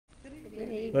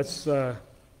Let's,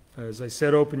 as I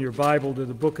said, open your Bible to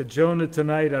the book of Jonah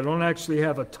tonight. I don't actually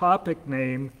have a topic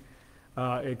name,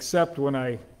 except when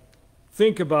I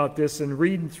think about this and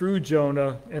reading through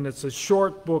Jonah, and it's a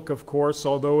short book, of course,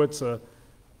 although it's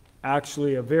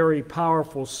actually a very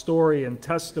powerful story and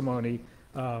testimony,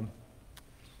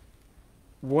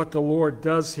 what the Lord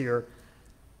does here.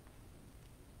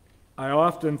 I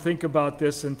often think about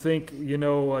this and think,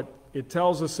 it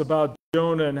tells us about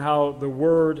Jonah and how the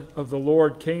word of the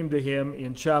Lord came to him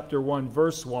in chapter 1,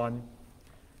 verse 1,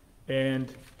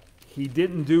 and he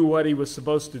didn't do what he was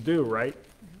supposed to do, right?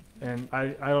 And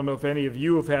I don't know if any of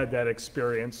you have had that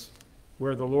experience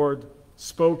where the Lord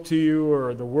spoke to you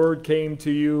or the word came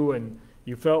to you and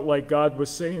you felt like God was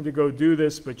saying to go do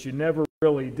this, but you never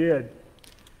really did.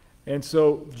 And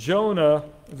so Jonah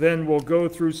then will go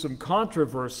through some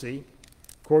controversy.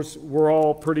 Of course, we're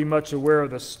all pretty much aware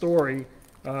of the story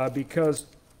because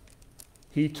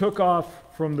he took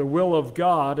off from the will of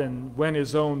God and went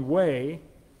his own way,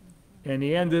 and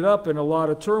he ended up in a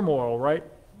lot of turmoil, right?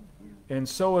 And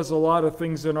so is a lot of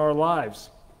things in our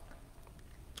lives.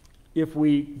 If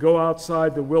we go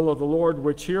outside the will of the Lord,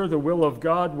 which here the will of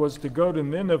God was to go to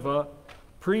Nineveh,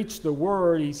 preach the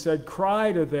word, he said,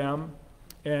 cry to them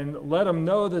and let them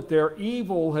know that their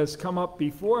evil has come up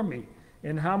before me.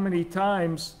 And how many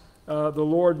times the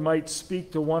Lord might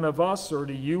speak to one of us or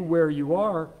to you where you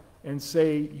are and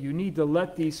say, you need to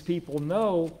let these people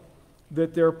know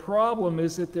that their problem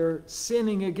is that they're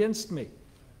sinning against me.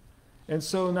 And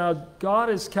so now God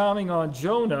is counting on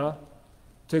Jonah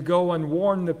to go and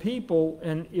warn the people.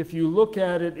 And if you look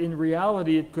at it in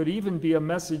reality, it could even be a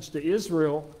message to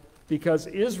Israel, because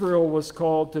Israel was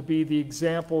called to be the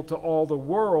example to all the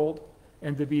world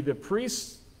and to be the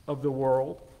priests of the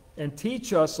world and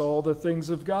teach us all the things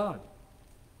of God.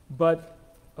 But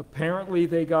apparently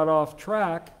they got off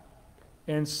track,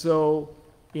 and so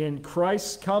in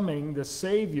Christ's coming, the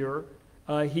Savior,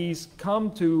 he's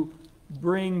come to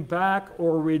bring back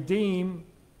or redeem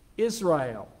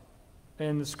Israel.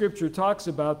 And the scripture talks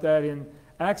about that in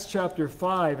Acts chapter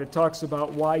 5. It talks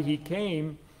about why he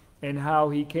came and how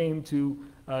he came to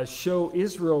show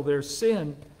Israel their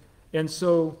sin. And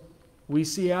so we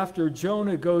see after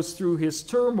Jonah goes through his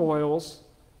turmoils,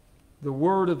 the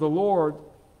word of the Lord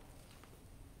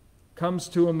comes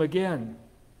to him again.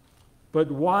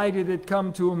 But why did it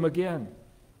come to him again?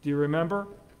 Do you remember?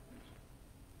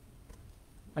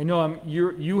 I know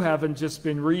you haven't just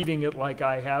been reading it like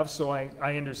I have, so I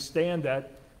understand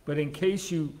that. But in case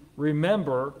you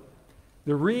remember,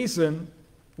 the reason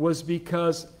was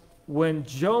because when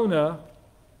Jonah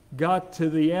got to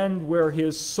the end where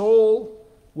his soul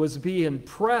was being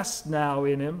pressed now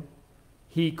in him,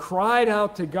 he cried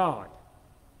out to God.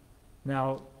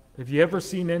 Now, have you ever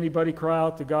seen anybody cry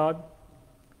out to God?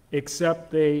 Except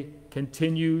they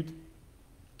continued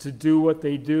to do what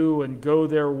they do and go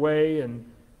their way. And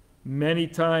many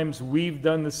times we've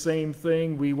done the same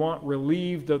thing. We want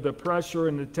relieved of the pressure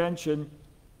and the tension.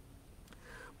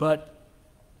 But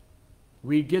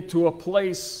we get to a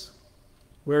place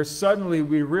where suddenly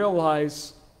we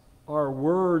realize our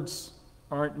words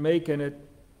aren't making it.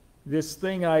 This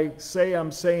thing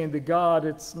I'm saying to God,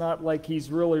 it's not like he's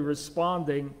really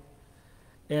responding.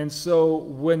 And so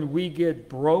when we get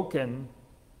broken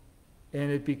and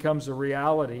it becomes a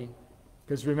reality,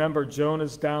 because remember,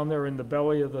 Jonah's down there in the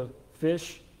belly of the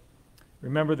fish.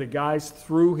 Remember, the guys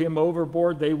threw him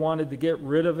overboard. They wanted to get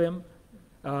rid of him.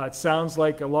 It sounds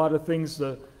like a lot of things,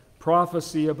 the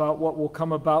prophecy about what will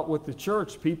come about with the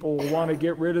church. People will want to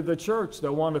get rid of the church.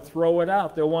 They'll want to throw it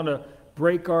out. They'll want to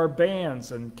break our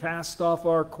bands and cast off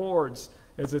our cords,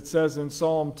 as it says in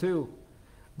Psalm 2.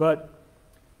 But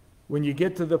when you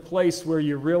get to the place where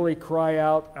you really cry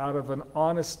out of an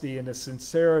honesty and a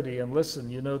sincerity, and listen,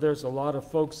 there's a lot of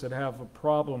folks that have a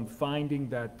problem finding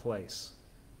that place.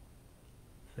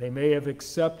 They may have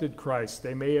accepted Christ.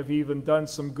 They may have even done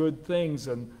some good things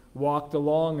and walked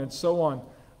along and so on.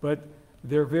 But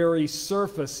their very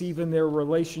surface, even their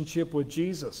relationship with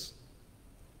Jesus.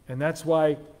 And that's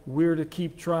why we're to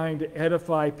keep trying to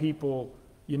edify people,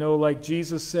 like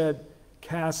Jesus said,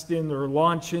 cast in or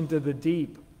launch into the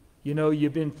deep.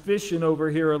 You've been fishing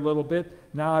over here a little bit.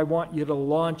 Now I want you to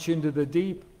launch into the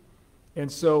deep.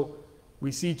 And so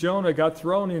we see Jonah got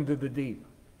thrown into the deep.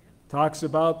 Talks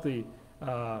about the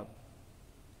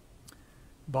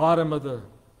bottom of the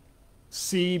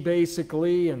sea,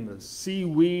 basically, and the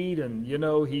seaweed, and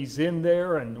he's in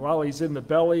there, and while he's in the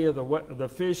belly of the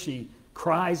fish, he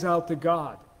cries out to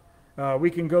God.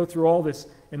 We can go through all this,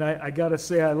 and I got to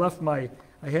say, I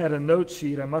had a note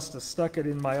sheet. I must have stuck it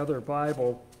in my other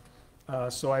Bible,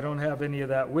 so I don't have any of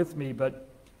that with me, but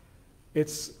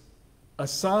it's a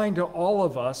sign to all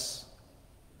of us.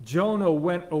 Jonah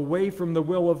went away from the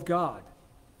will of God.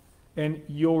 And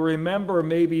you'll remember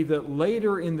maybe that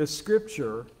later in the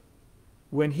scripture,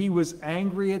 when he was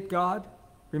angry at God,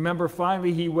 remember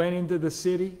finally he went into the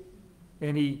city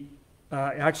and he,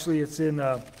 actually it's in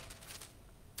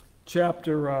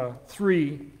chapter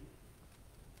 3,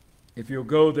 if you'll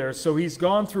go there. So he's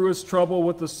gone through his trouble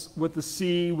with the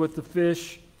sea, with the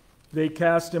fish. They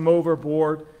cast him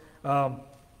overboard.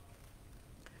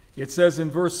 It says in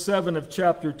verse 7 of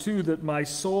chapter 2 that my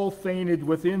soul fainted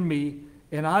within me,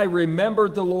 and I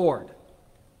remembered the Lord.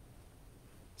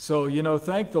 So,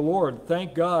 thank the Lord.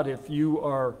 Thank God if you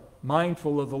are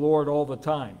mindful of the Lord all the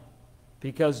time.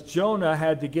 Because Jonah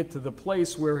had to get to the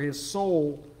place where his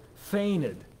soul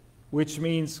fainted, which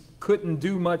means couldn't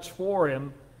do much for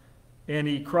him. And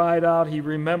he cried out, he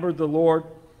remembered the Lord.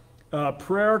 My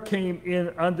prayer came in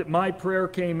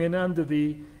unto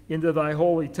thee, into thy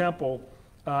holy temple,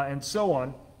 and so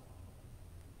on.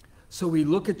 So we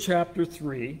look at chapter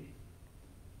 3.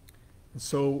 And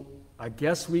so I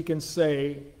guess we can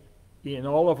say in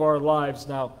all of our lives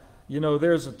now,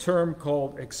 there's a term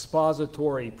called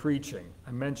expository preaching.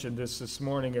 I mentioned this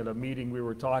morning at a meeting we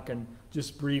were talking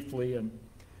just briefly. And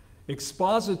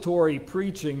expository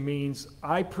preaching means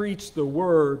I preach the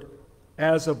word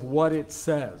as of what it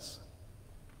says.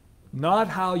 Not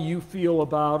how you feel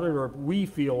about it or we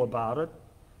feel about it.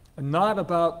 Not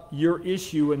about your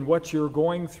issue and what you're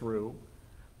going through.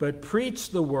 But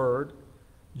preach the word.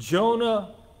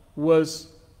 Jonah was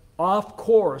off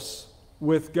course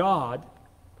with God,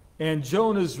 and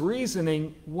Jonah's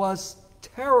reasoning was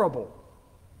terrible.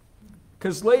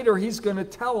 Because later he's going to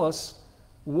tell us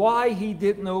why he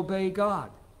didn't obey God.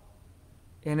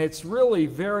 And it's really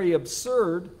very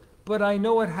absurd, but I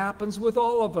know it happens with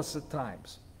all of us at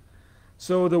times.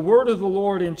 So the word of the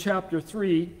Lord in chapter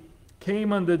 3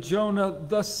 came unto Jonah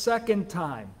the second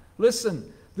time.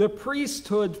 Listen, the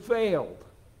priesthood failed.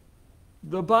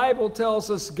 The Bible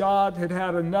tells us God had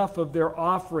had enough of their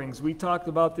offerings. We talked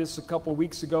about this a couple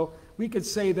weeks ago. We could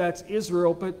say that's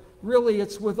Israel, but really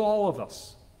it's with all of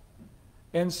us.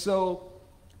 And so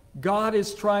God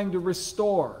is trying to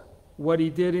restore what he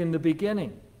did in the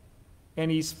beginning. And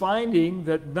he's finding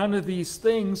that none of these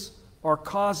things are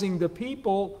causing the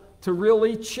people to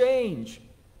really change.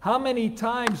 How many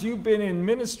times you've been in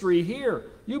ministry here?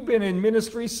 You've been in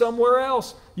ministry somewhere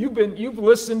else. You've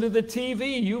listened to the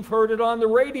TV. You've heard it on the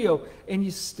radio, and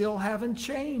you still haven't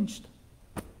changed.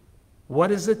 What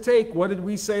does it take? What did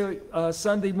we say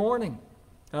Sunday morning?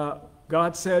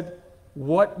 God said,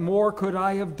 what more could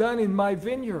I have done in my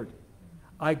vineyard?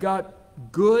 I got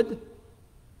good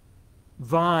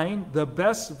vine, the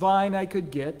best vine I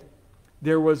could get.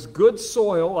 There was good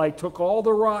soil. I took all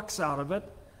the rocks out of it.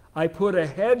 I put a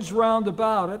hedge round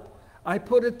about it. I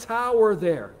put a tower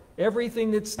there.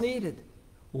 Everything that's needed.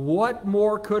 What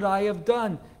more could I have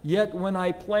done? Yet when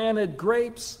I planted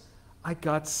grapes, I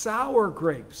got sour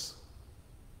grapes.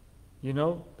 You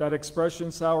know that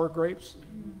expression, sour grapes?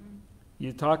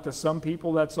 You talk to some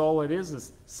people, that's all it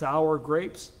is sour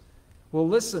grapes. Well,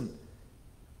 listen,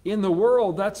 in the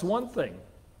world, that's one thing.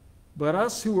 But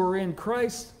us who are in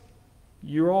Christ,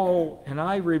 you're all, and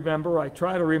I remember, I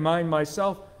try to remind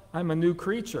myself, I'm a new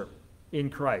creature in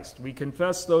Christ. We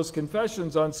confess those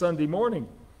confessions on Sunday morning,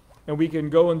 and we can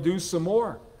go and do some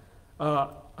more.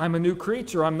 I'm a new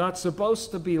creature. I'm not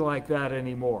supposed to be like that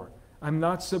anymore. I'm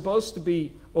not supposed to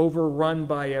be overrun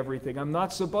by everything. I'm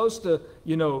not supposed to,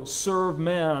 serve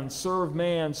man, serve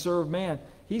man, serve man.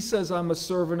 He says I'm a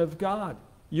servant of God.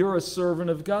 You're a servant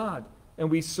of God. And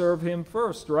we serve him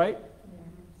first, right?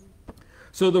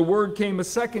 So the word came a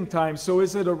second time. So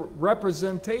is it a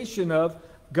representation of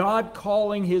God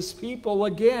calling his people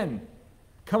again?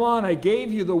 Come on, I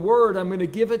gave you the word. I'm going to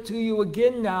give it to you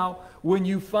again now when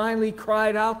you finally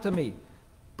cried out to me.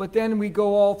 But then we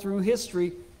go all through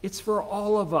history. It's for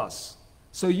all of us.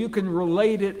 So you can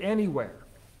relate it anywhere.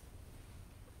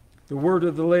 The word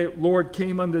of the Lord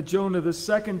came unto Jonah the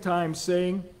second time,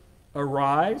 saying,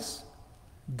 Arise,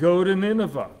 go to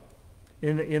Nineveh.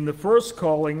 In the first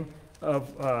calling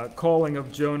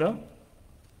of Jonah,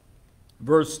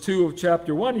 verse 2 of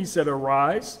chapter 1, he said,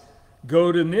 Arise,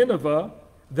 go to Nineveh,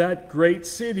 that great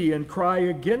city, and cry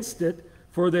against it,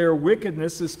 for their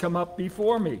wickedness has come up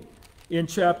before me. In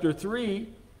chapter 3,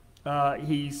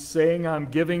 he's saying, I'm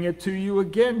giving it to you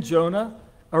again, Jonah.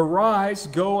 Arise,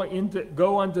 go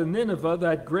unto Nineveh,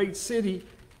 that great city,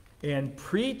 and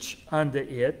preach unto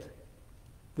it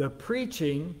the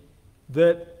preaching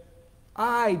that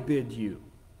I bid you.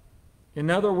 In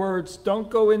other words, don't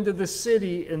go into the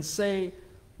city and say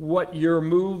what you're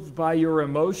moved by your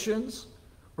emotions,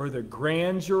 or the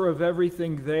grandeur of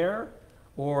everything there,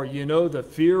 or, the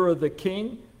fear of the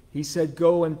king. He said,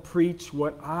 go and preach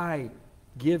what I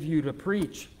give you to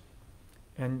preach.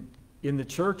 And in the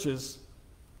churches,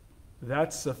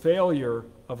 that's a failure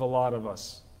of a lot of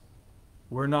us.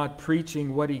 We're not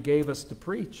preaching what he gave us to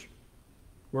preach.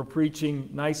 We're preaching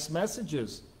nice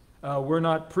messages. We're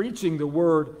not preaching the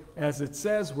word as it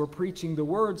says. We're preaching the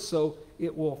word so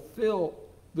it will fill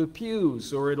the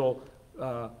pews, or it'll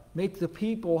make the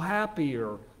people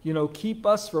happier, keep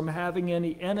us from having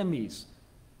any enemies.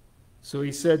 So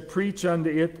he said, preach unto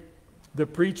it the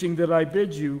preaching that I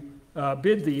bid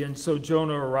thee. And so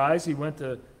Jonah arose. He went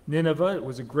to Nineveh. It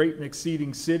was a great and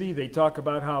exceeding city. They talk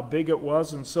about how big it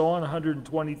was and so on,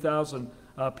 120,000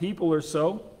 people or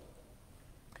so.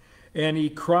 And he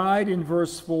cried in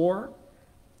verse 4,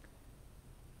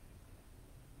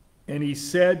 and he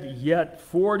said, yet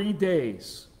 40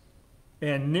 days,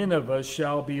 and Nineveh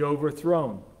shall be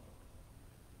overthrown.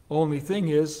 Only thing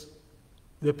is,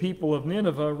 the people of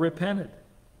Nineveh repented.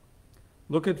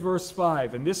 Look at verse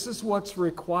 5, and this is what's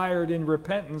required in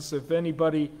repentance. If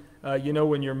anybody,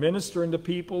 when you're ministering to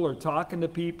people or talking to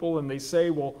people and they say,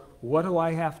 well, what do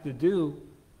I have to do?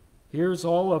 Here's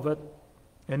all of it.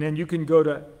 And then you can go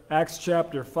to Acts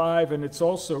chapter 5, and it's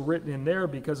also written in there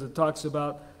because it talks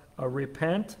about a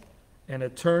repent and a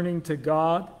turning to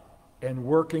God and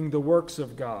working the works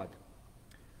of God.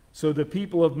 So the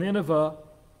people of Nineveh,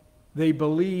 they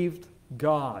believed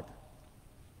God.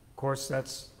 Of course,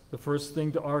 that's the first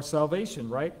thing to our salvation,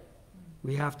 right?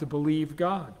 We have to believe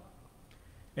God.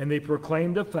 And they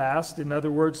proclaimed a fast. In other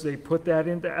words, they put that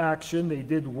into action. They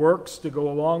did works to go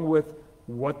along with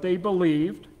what they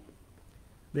believed.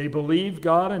 They believed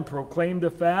God and proclaimed a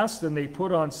fast, and they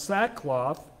put on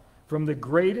sackcloth, from the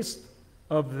greatest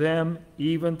of them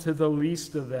even to the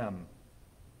least of them.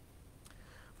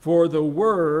 For the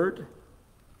word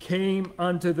came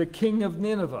unto the king of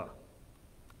Nineveh.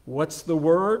 What's the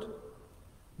word?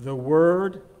 The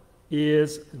word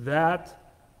is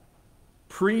that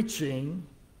preaching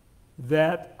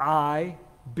that I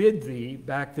bid thee,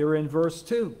 back there in verse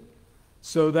 2.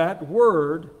 So that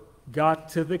word got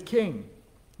to the king.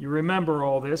 You remember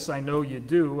all this, I know you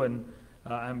do, and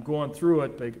I'm going through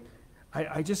it, but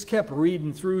I just kept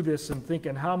reading through this and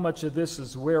thinking how much of this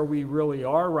is where we really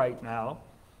are right now.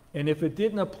 And if it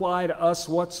didn't apply to us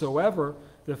whatsoever,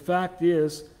 the fact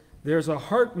is there's a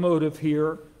heart motive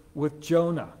here with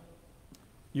Jonah.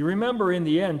 You remember in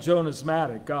the end, Jonah's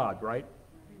mad at God, right?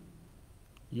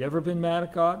 You ever been mad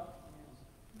at God?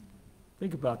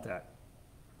 Think about that.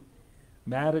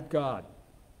 Mad at God.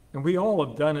 And we all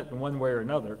have done it in one way or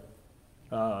another.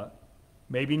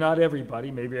 Maybe not everybody,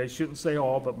 maybe I shouldn't say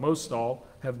all, but most all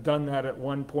have done that at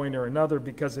one point or another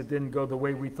because it didn't go the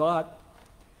way we thought.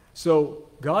 So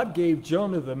God gave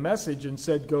Jonah the message and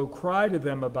said, go cry to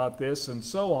them about this and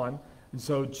so on. And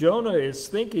so Jonah is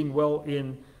thinking, well,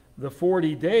 in the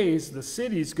 40 days, the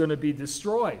city's going to be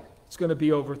destroyed. It's going to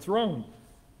be overthrown.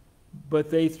 But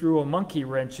they threw a monkey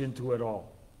wrench into it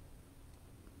all.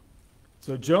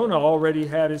 So Jonah already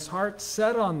had his heart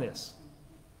set on this.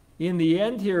 In the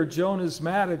end here, Jonah's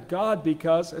mad at God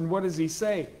because, and what does he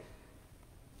say?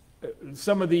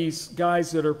 Some of these guys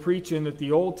that are preaching that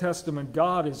the Old Testament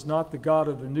God is not the God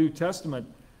of the New Testament,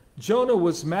 Jonah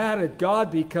was mad at God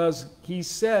because he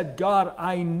said, God,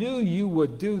 I knew you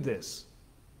would do this.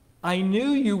 I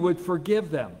knew you would forgive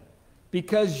them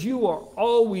because you are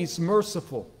always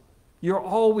merciful. You're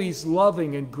always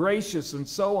loving and gracious and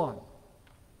so on.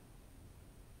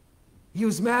 He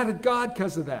was mad at God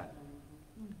because of that.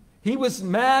 He was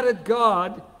mad at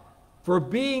God for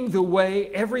being the way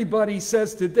everybody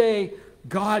says today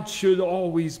God should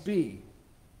always be.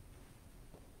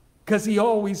 Because he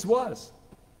always was.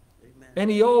 Amen. And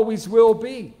he always will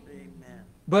be. Amen.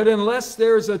 But unless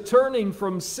there's a turning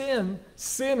from sin,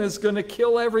 sin is going to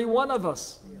kill every one of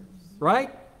us. Yes.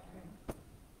 Right?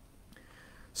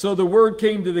 So the word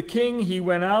came to the king. He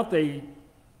went out. They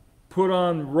put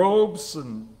on robes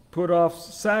and put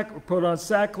on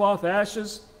sackcloth,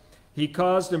 ashes. He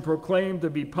caused and proclaimed to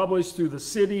be published through the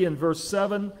city in verse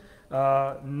 7.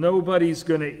 Nobody's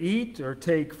going to eat or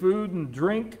take food and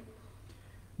drink.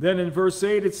 Then in verse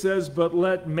 8 it says, but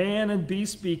let man and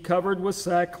beast be covered with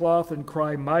sackcloth and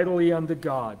cry mightily unto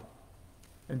God.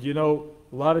 And you know,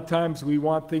 a lot of times we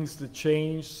want things to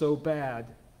change so bad,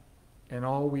 and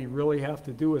all we really have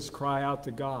to do is cry out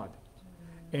to God.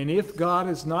 And if God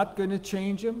is not going to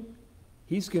change him,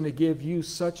 he's going to give you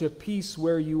such a peace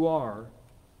where you are,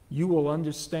 you will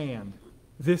understand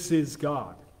this is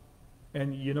God.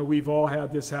 And, you know, we've all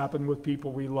had this happen with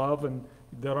people we love and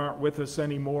that aren't with us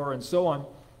anymore and so on.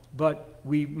 but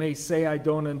we may say, I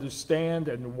don't understand,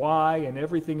 and why, and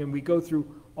everything, and we go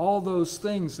through all those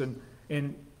things,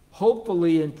 and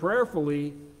hopefully and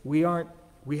prayerfully, we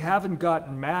haven't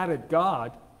gotten mad at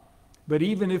God, but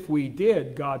even if we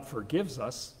did, God forgives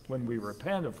us when we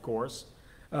repent, of course.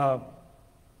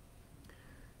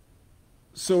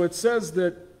 So it says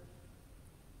that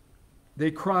they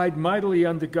cried mightily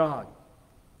unto God.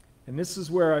 And this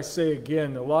is where I say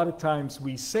again, a lot of times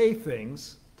we say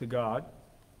things to God,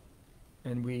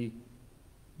 and we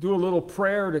do a little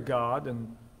prayer to God,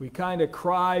 and we kind of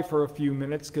cry for a few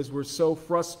minutes because we're so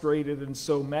frustrated and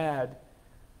so mad.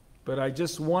 But I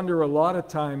just wonder, a lot of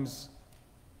times,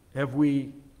 have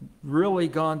we really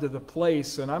gone to the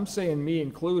place, and I'm saying me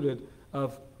included,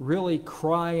 of really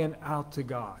crying out to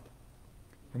God?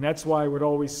 And that's why I would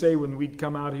always say when we'd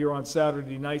come out here on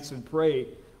Saturday nights and pray,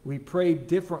 we pray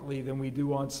differently than we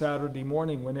do on Saturday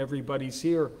morning when everybody's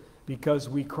here, because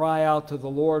we cry out to the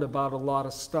Lord about a lot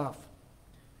of stuff.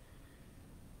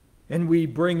 And we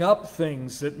bring up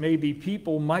things that maybe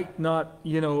people might not,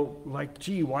 like,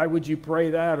 gee, why would you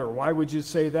pray that? Or why would you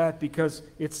say that? Because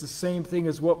it's the same thing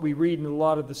as what we read in a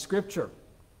lot of the Scripture.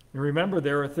 And remember,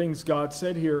 there are things God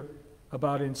said here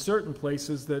about in certain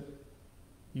places that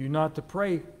you're not to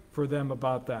pray for them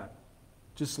about that.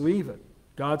 Just leave it.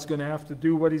 God's going to have to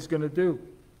do what he's going to do.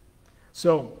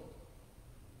 So,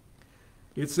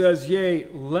 it says, yea,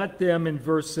 let them, in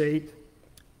verse 8,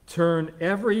 turn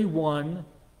every one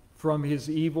from his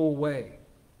evil way.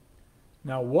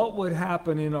 Now, what would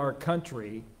happen in our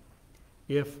country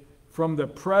if from the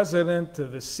president to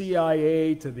the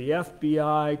CIA to the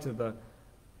FBI to the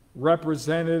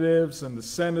representatives and the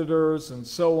senators and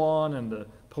so on, and the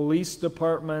police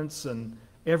departments and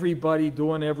everybody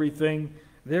doing everything,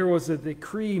 there was a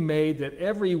decree made that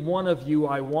every one of you,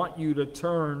 I want you to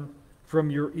turn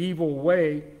from your evil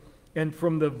way and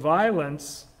from the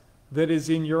violence that is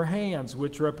in your hands,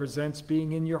 which represents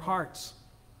being in your hearts,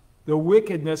 the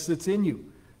wickedness that's in you.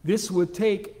 This would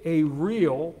take a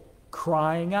real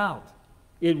crying out.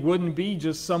 It wouldn't be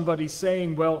just somebody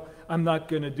saying, well, I'm not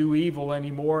going to do evil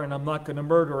anymore and I'm not going to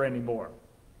murder anymore.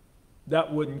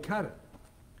 That wouldn't cut it.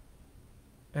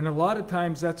 And a lot of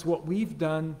times that's what we've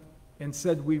done and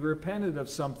said we repented of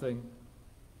something.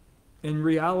 In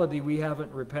reality, we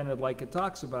haven't repented like it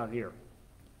talks about here.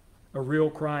 A real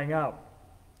crying out.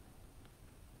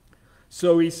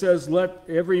 So he says, let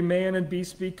every man and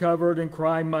beast be covered and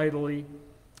cry mightily.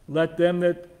 Let them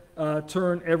that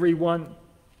turn everyone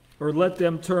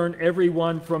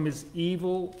from his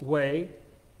evil way.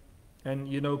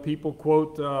 And, people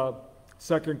quote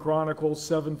 2 Chronicles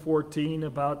 7:14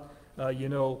 about,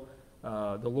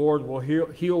 the Lord will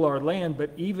heal our land.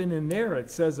 But even in there,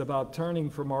 it says about turning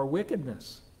from our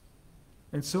wickedness.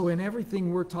 And so in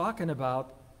everything we're talking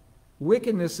about,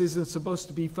 wickedness isn't supposed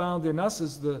to be found in us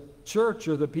as the church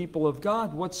or the people of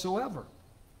God whatsoever.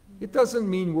 It doesn't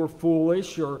mean we're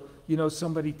foolish or,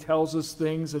 somebody tells us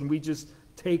things and we just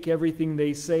take everything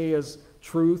they say as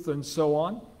truth and so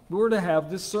on. We're to have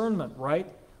discernment, right?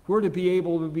 We're to be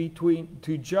able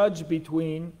to judge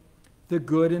between the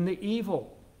good and the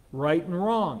evil, right and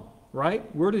wrong,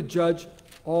 right? We're to judge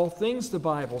all things, the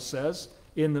Bible says,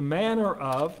 in the manner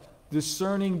of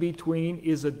discerning between,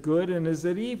 is it good and is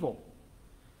it evil?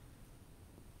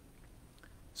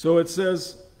 So it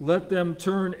says, let them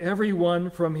turn everyone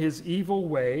from his evil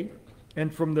way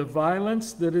and from the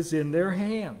violence that is in their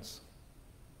hands.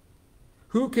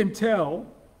 Who can tell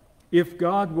if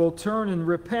God will turn and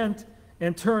repent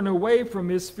and turn away from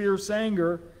his fierce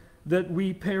anger, that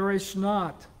we perish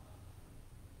not?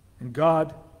 And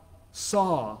God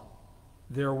saw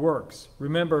their works.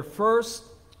 Remember, first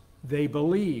they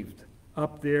believed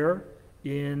up there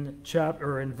in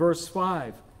verse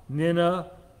 5.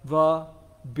 Nineveh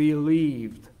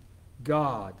believed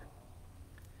God.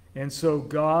 And so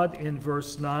God, in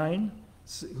verse 9,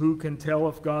 who can tell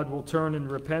if God will turn and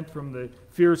repent from the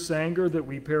fierce anger that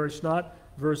we perish not?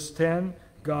 Verse 10,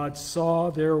 God saw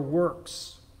their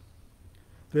works,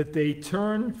 that they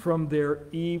turned from their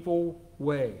evil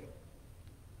way.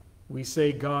 We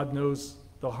say God knows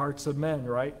the hearts of men,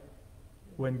 right?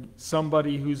 When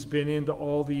somebody who's been into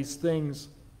all these things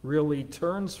really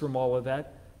turns from all of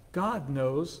that, God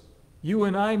knows. You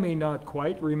and I may not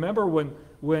quite. Remember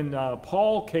when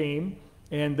Paul came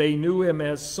and they knew him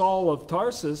as Saul of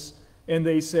Tarsus, and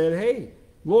they said, hey,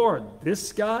 Lord,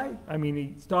 this guy,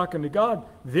 he's talking to God,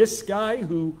 this guy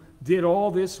who did all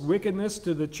this wickedness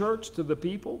to the church, to the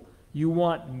people, you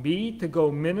want me to go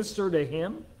minister to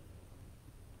him?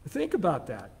 Think about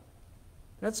that.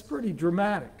 That's pretty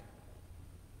dramatic.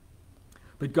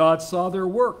 But God saw their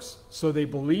works, so they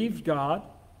believed God.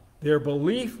 Their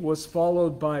belief was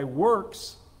followed by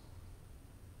works,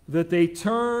 that they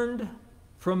turned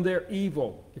from their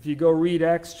evil. If you go read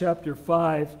Acts chapter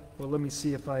 5, well, let me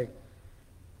see if I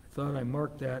thought I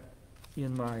marked that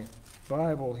in my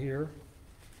Bible here.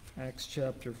 Acts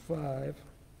chapter 5,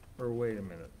 or wait a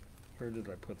minute, where did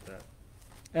I put that?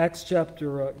 Acts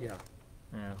chapter,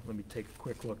 let me take a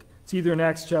quick look. It's either in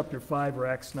Acts chapter 5 or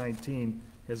Acts 19,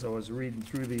 as I was reading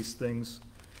through these things.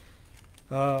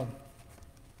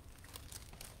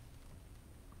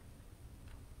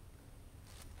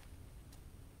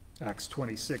 Acts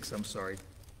 26, I'm sorry.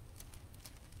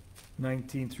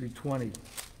 19 through 20.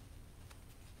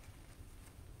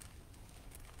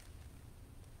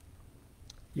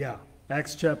 Yeah,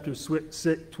 Acts chapter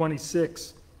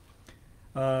 26,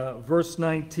 verse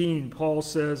 19, Paul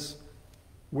says,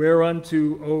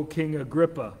 "Whereunto, O King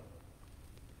Agrippa,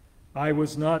 I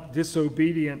was not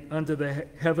disobedient unto the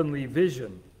heavenly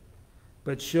vision,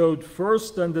 but showed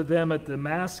first unto them at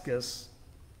Damascus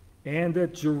and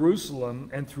at Jerusalem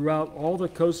and throughout all the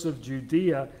coasts of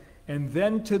Judea, and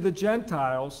then to the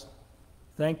Gentiles."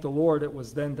 Thank the Lord, it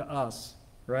was then to us,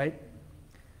 right?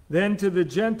 "Then to the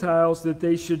Gentiles that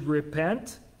they should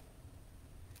repent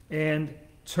and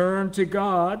turn to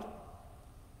God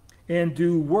and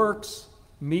do works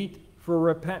meet for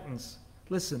repentance."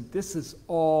 Listen, this is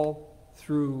all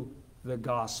through the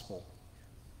gospel.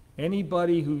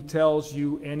 Anybody who tells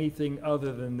you anything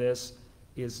other than this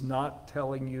is not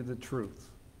telling you the truth.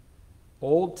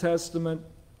 Old Testament,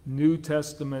 New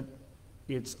Testament,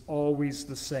 it's always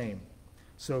the same.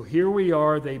 So here we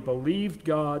are, they believed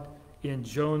God in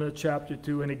Jonah chapter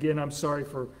 2. And again, I'm sorry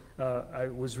for, I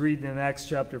was reading in Acts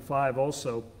chapter 5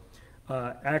 also.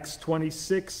 Acts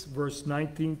 26, verse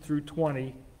 19 through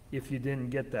 20, if you didn't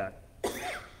get that.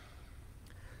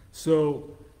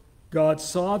 So God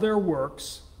saw their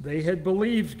works. They had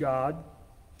believed God,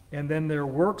 and then their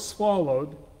works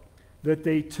followed, that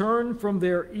they turned from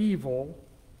their evil,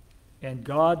 and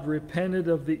God repented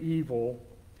of the evil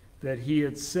that he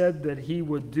had said that he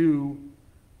would do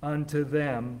unto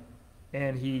them,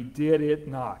 and he did it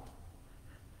not.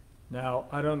 Now,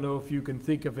 I don't know if you can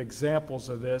think of examples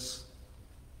of this,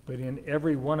 but in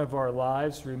every one of our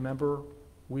lives, remember,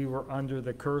 we were under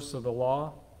the curse of the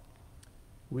law.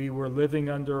 We were living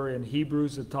under, in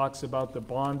Hebrews, it talks about the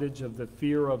bondage of the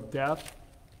fear of death.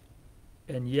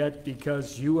 And yet,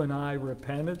 because you and I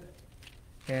repented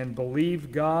and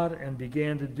believed God and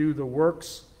began to do the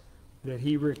works that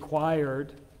he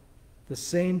required, the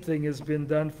same thing has been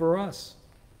done for us.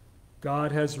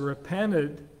 God has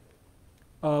repented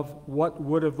of what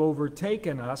would have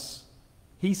overtaken us.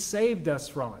 He saved us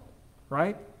from it,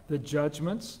 right? The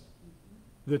judgments,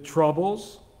 the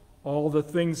troubles, all the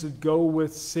things that go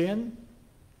with sin.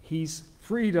 He's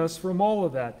freed us from all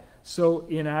of that. So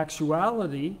in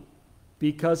actuality,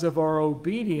 because of our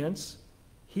obedience,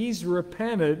 he's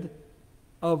repented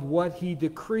of what he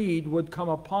decreed would come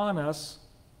upon us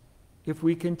if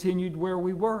we continued where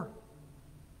we were.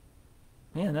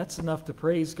 Man, that's enough to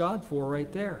praise God for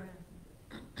right there.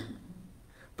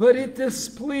 But it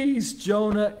displeased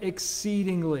Jonah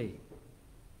exceedingly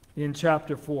in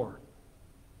chapter 4.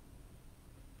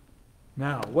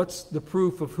 Now, what's the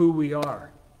proof of who we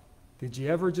are? Did you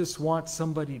ever just want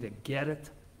somebody to get it?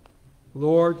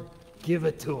 Lord, give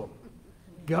it to them.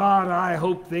 God, I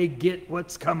hope they get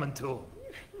what's coming to them.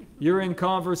 You're in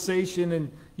conversation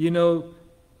and,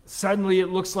 suddenly it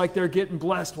looks like they're getting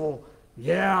blessed. Well,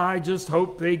 yeah, I just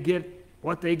hope they get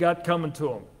what they got coming to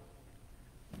them.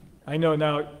 I know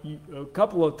now, a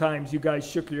couple of times you guys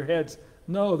shook your heads.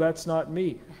 No, that's not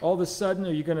me. All of a sudden,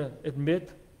 are you going to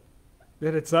admit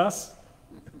that it's us?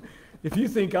 If you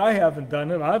think I haven't done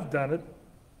it, I've done it.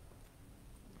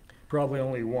 Probably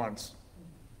only once.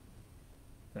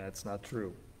 That's not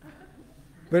true.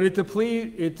 But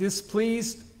it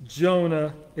displeased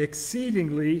Jonah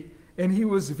exceedingly, and he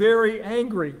was very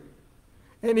angry.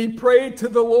 And he prayed to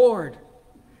the Lord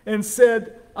and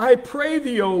said, I pray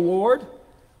thee, O Lord,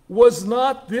 was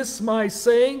not this my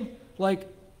saying? Like,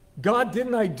 God,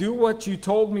 didn't I do what you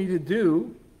told me to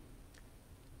do?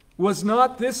 Was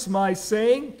not this my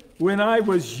saying when I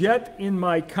was yet in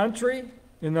my country?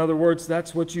 In other words,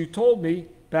 that's what you told me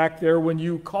back there when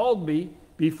you called me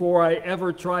before I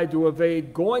ever tried to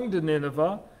evade going to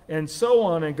Nineveh and so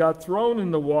on, and got thrown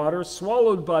in the water,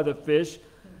 swallowed by the fish,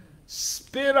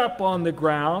 spit up on the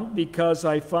ground because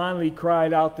I finally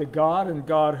cried out to God, and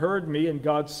God heard me, and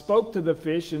God spoke to the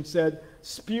fish and said,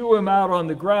 spew him out on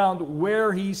the ground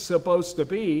where he's supposed to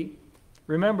be.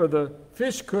 Remember, the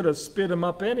fish could have spit him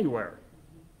up anywhere,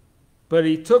 but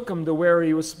he took him to where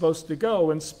he was supposed to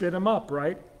go and spit him up,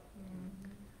 right?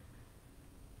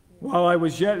 while I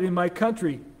was yet in my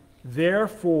country.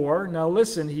 Therefore, now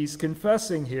listen, he's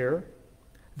confessing here,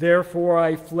 therefore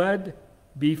I fled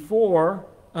before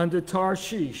unto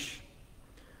Tarshish,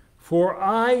 for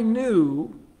I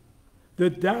knew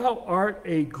that thou art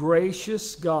a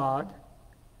gracious God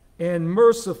and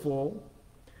merciful,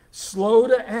 slow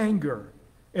to anger,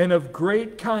 and of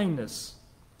great kindness,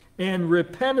 and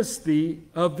repentest thee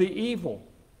of the evil.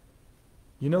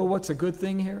 You know what's a good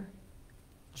thing here?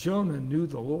 Jonah knew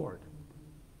the Lord.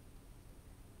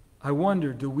 I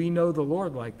wonder, do we know the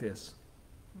Lord like this?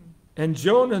 And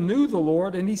Jonah knew the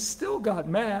Lord, and he still got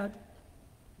mad.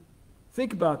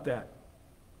 Think about that.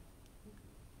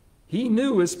 He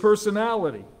knew his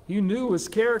personality. He knew his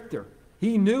character.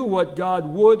 He knew what God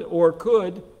would or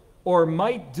could or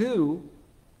might do,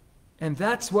 and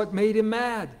that's what made him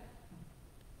mad.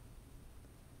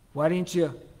 Why didn't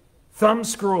you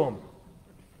thumbscrew him?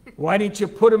 Why didn't you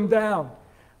put him down?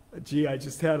 Gee, I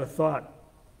just had a thought.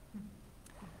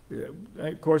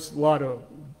 Of course, a lot of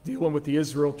dealing with the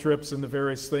Israel trips and the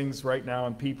various things right now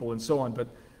and people and so on, but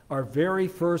our very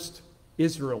first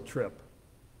Israel trip,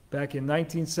 back in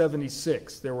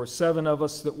 1976, there were 7 of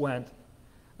us that went.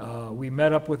 We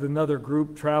met up with another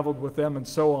group, traveled with them and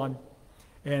so on,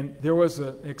 and there was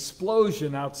an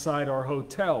explosion outside our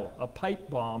hotel, a pipe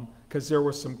bomb, because there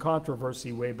was some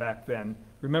controversy way back then.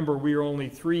 Remember, we were only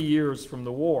 3 years from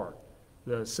the war,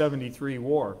 the 73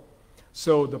 war.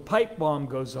 So the pipe bomb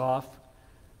goes off,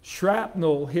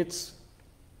 shrapnel hits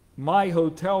my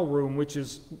hotel room, which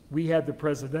is, we had the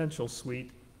presidential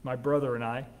suite, my brother and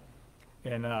I,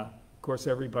 and of course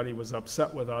everybody was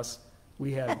upset with us.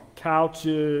 We had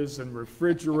couches and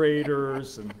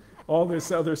refrigerators and all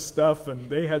this other stuff, and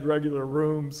they had regular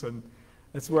rooms, and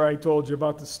that's where I told you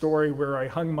about the story where I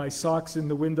hung my socks in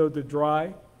the window to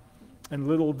dry. And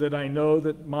little did I know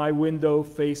that my window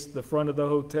faced the front of the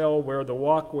hotel where the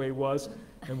walkway was.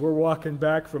 And we're walking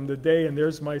back from the day, and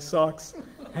there's my socks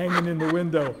hanging in the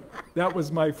window. That was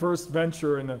my first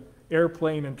venture in an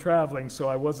airplane and traveling, so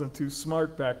I wasn't too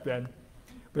smart back then.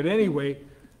 But anyway,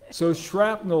 so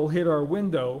shrapnel hit our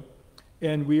window,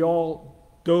 and we all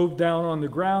dove down on the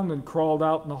ground and crawled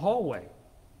out in the hallway.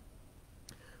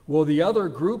 Well, the other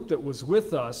group that was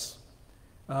with us,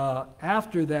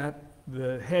 after that,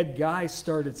 the head guy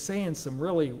started saying some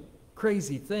really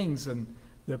crazy things, and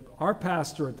our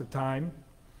pastor at the time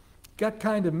got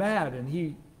kind of mad, and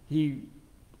he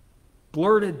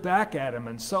blurted back at him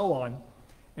and so on.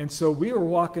 And so we were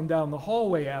walking down the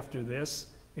hallway after this,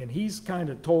 and he's kind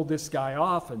of told this guy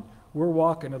off, and we're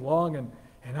walking along, and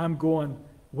I'm going,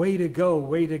 way to go,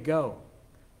 way to go.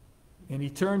 And he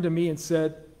turned to me and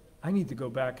said, I need to go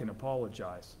back and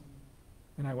apologize.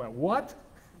 And I went, what?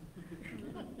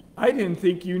 I didn't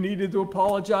think you needed to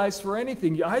apologize for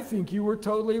anything. I think you were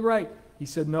totally right. He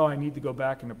said, no, I need to go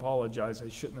back and apologize. I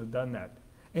shouldn't have done that.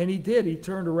 And he did. He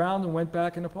turned around and went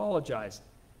back and apologized.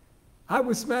 I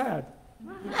was mad.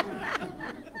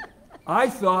 I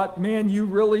thought, man, you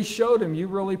really showed him. You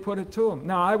really put it to him.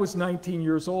 Now, I was 19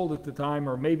 years old at the time,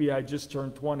 or maybe I just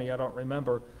turned 20. I don't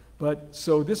remember. But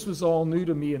so this was all new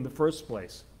to me in the first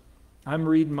place. I'm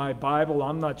reading my Bible.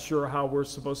 I'm not sure how we're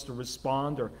supposed to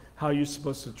respond or how you're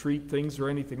supposed to treat things or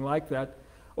anything like that.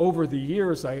 Over the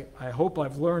years, I hope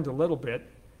I've learned a little bit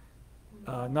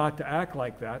not to act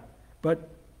like that. But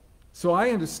so I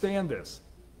understand this.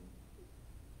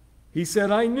 He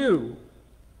said, I knew.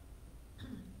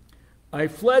 I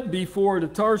fled before to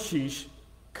Tarshish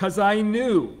because I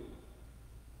knew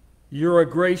you're a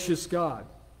gracious God.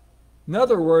 In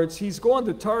other words, he's going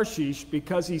to Tarshish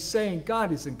because he's saying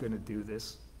God isn't going to do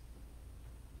this.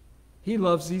 He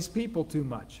loves these people too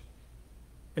much.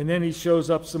 And then he shows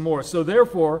up some more. So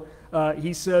therefore,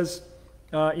 he says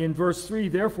in verse 3,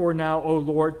 therefore now, O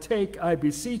Lord, take, I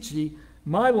beseech thee,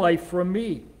 my life from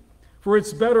me, for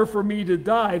it's better for me to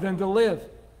die than to live.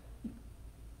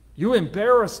 You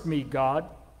embarrassed me, God.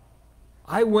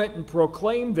 I went and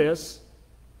proclaimed this,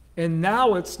 and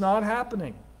now it's not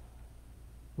happening.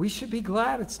 We should be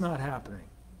glad it's not happening.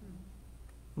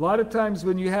 A lot of times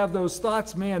when you have those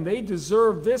thoughts, man, they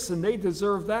deserve this and they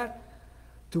deserve that.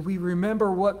 Do we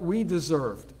remember what we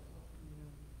deserved?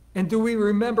 And do we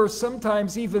remember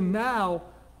sometimes even now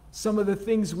some of the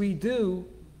things we do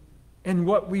and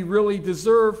what we really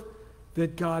deserve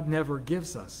that God never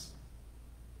gives us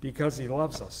because he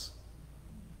loves us?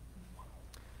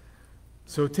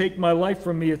 So take my life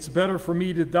from me. It's better for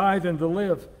me to die than to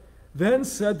live. Then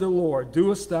said the Lord,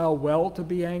 doest thou well to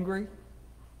be angry?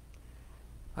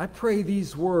 I pray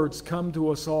these words come to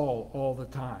us all the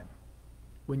time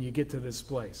when you get to this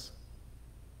place.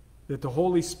 That the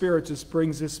Holy Spirit just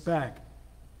brings us back.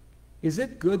 Is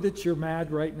it good that you're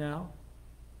mad right now?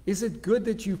 Is it good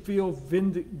that you feel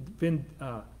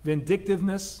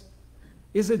vindictiveness?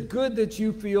 Is it good that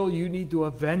you feel you need to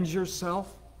avenge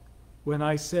yourself? When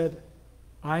I said,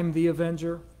 I'm the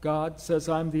avenger, God says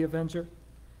I'm the avenger.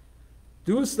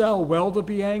 Doest thou well to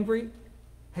be angry?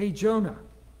 Hey, Jonah,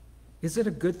 is it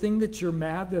a good thing that you're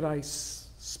mad that I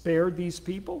spared these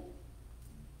people?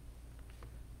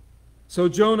 So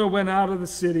Jonah went out of the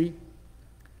city,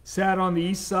 sat on the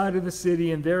east side of the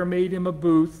city, and there made him a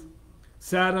booth,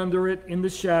 sat under it in the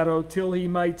shadow till he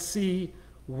might see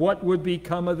what would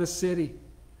become of the city.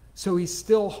 So he's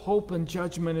still hoping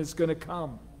judgment is going to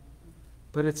come.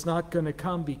 But it's not going to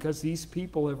come because these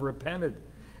people have repented.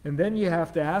 And then you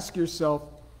have to ask yourself,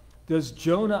 does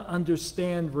Jonah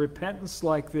understand repentance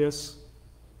like this?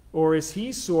 Or is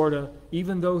he sort of,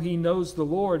 even though he knows the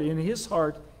Lord, in his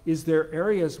heart, is there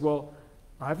areas, well,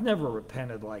 I've never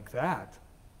repented like that.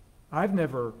 I've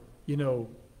never,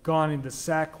 gone into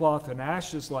sackcloth and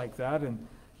ashes like that. And,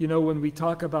 when we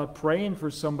talk about praying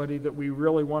for somebody that we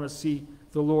really want to see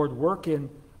the Lord work in,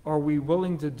 are we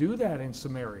willing to do that in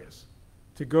some areas?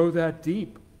 To go that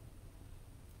deep?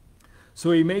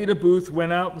 So he made a booth,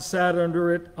 went out and sat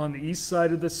under it on the east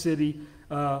side of the city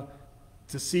to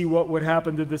see what would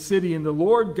happen to the city. And the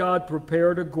Lord God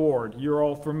prepared a gourd. You're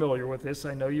all familiar with this.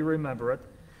 I know you remember it.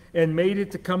 And made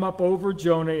it to come up over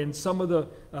Jonah. In some of the,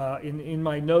 in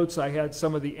my notes, I had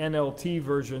some of the NLT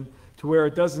version to where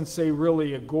it doesn't say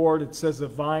really a gourd. It says a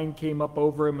vine came up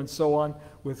over him and so on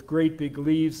with great big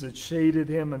leaves that shaded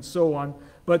him and so on.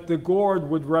 But the gourd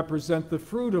would represent the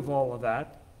fruit of all of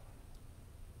that.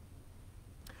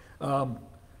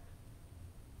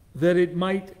 That it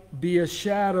might be a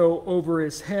shadow over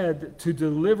his head to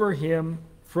deliver him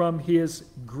from his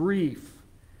grief.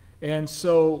 And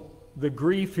so the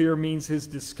grief here means his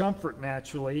discomfort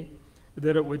naturally,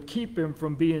 that it would keep him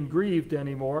from being grieved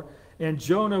anymore. And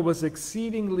Jonah was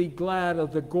exceedingly glad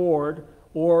of the gourd,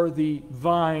 or the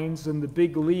vines and the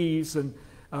big leaves and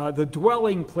the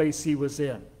dwelling place he was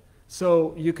in.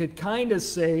 So you could kind of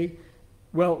say,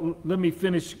 well, let me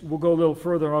finish. We'll go a little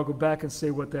further. I'll go back and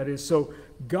say what that is. So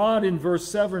God in verse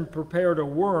 7 prepared a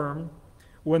worm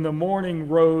when the morning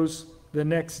rose the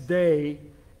next day,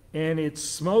 and it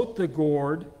smote the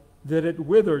gourd that it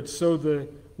withered. So the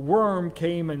worm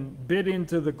came and bit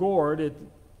into the gourd. It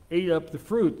ate up the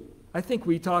fruit. I think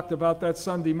we talked about that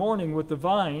Sunday morning with the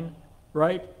vine,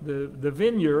 right? The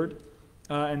vineyard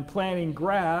and planting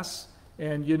grass,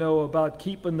 and about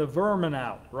keeping the vermin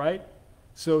out, right?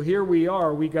 So here we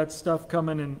are. We got stuff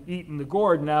coming and eating the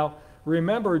gourd. Now,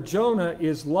 remember, Jonah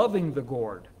is loving the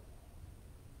gourd.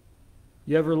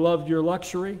 You ever loved your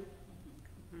luxury?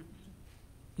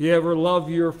 You ever love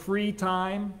your free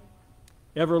time?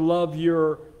 Ever love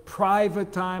your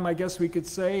private time, I guess we could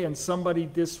say, and somebody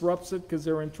disrupts it because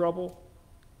they're in trouble?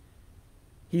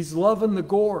 He's loving the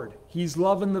gourd. He's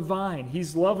loving the vine.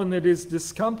 He's loving that his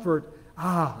discomfort,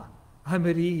 I'm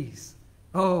at ease.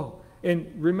 Oh,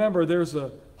 and remember, there's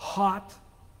a hot,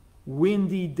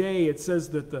 windy day. It says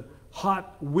that the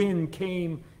hot wind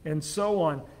came and so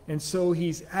on. And so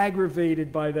he's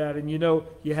aggravated by that. And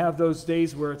you have those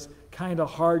days where it's kind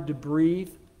of hard to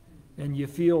breathe and you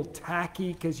feel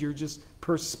tacky because you're just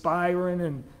perspiring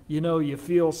and, you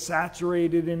feel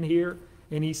saturated in here.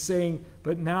 And he's saying,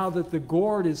 but now that the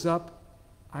gourd is up,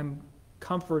 I'm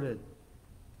comforted.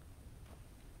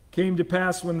 Came to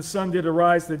pass when the sun did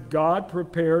arise that God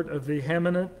prepared a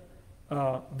vehement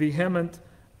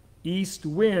east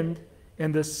wind,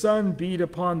 and the sun beat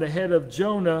upon the head of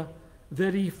Jonah,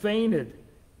 that he fainted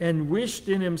and wished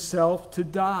in himself to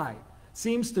die.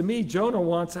 Seems to me Jonah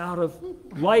wants out of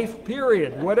life,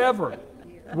 period.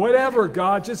 Whatever,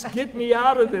 God, just get me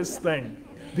out of this thing.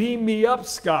 Beam me up,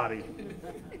 Scotty.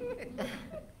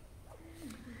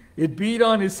 It beat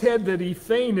on his head that he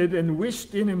fainted and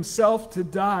wished in himself to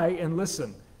die. And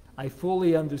listen, I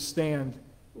fully understand.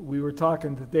 We were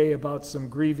talking today about some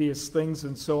grievous things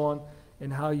and so on,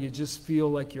 and how you just feel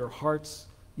like your heart's,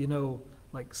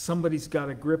 like somebody's got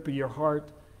a grip of your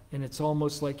heart, and it's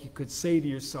almost like you could say to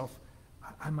yourself,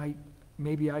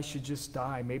 maybe I should just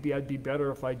die. Maybe I'd be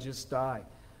better if I just die.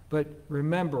 But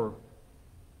remember,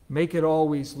 make it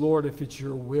always, Lord, if it's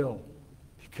your will,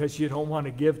 because you don't want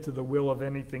to give to the will of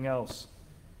anything else.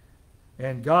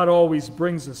 And God always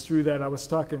brings us through that. I was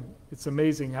talking, it's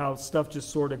amazing how stuff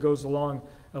just sort of goes along.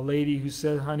 A lady who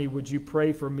said, honey, would you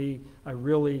pray for me? I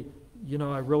really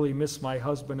miss my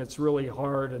husband. It's really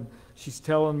hard. And she's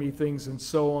telling me things and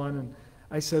so on. And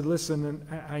I said, listen, and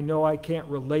I know I can't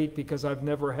relate because I've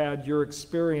never had your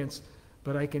experience,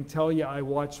 but I can tell you I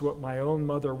watched what my own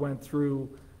mother went through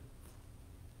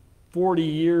 40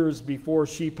 years before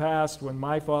she passed, when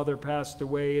my father passed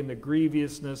away, and the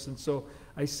grievousness. And so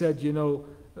I said, you know,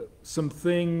 some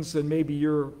things, and maybe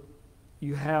you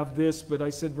have this, but I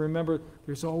said, remember,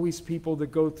 there's always people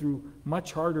that go through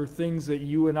much harder things that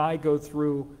you and I go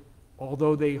through,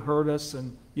 although they hurt us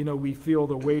and, you know, we feel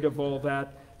the weight of all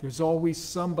that. There's always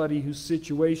somebody whose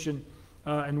situation,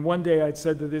 and one day I'd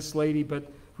said to this lady,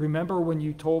 but remember when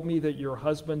you told me that your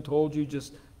husband told you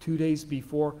just 2 days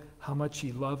before how much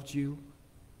he loved you?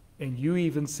 And you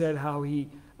even said how he,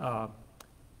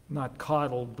 not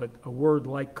coddled, but a word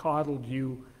like coddled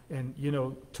you, and, you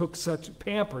know,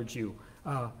 pampered you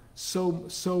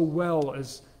so well,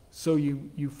 as so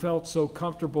you felt so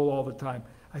comfortable all the time.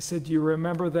 I said, do you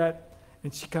remember that?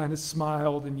 And she kind of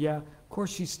smiled, and yeah, of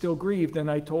course she's still grieved.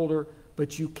 And I told her,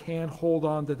 but you can't hold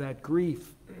on to that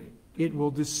grief. It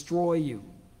will destroy you.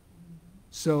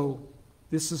 So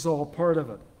this is all part of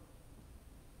it.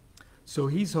 So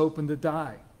he's hoping to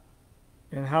die.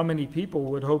 And how many people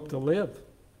would hope to live,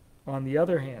 on the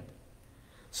other hand?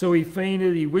 So he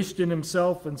fainted, he wished in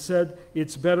himself and said,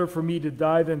 it's better for me to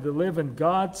die than to live. And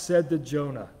God said to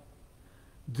Jonah,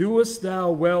 doest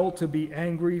thou well to be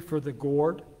angry for the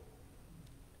gourd?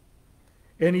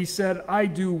 And he said, I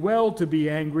do well to be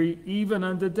angry, even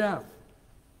unto death.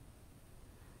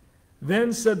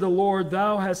 Then said the Lord,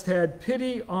 thou hast had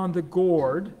pity on the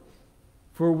gourd,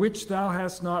 for which thou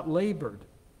hast not labored.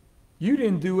 You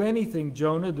didn't do anything,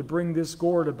 Jonah, to bring this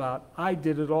gourd about. I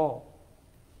did it all.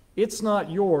 It's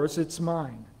not yours, it's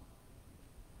mine.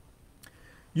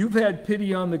 You've had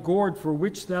pity on the gourd for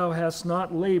which thou hast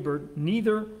not labored,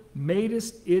 neither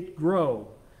madest it grow,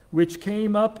 which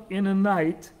came up in a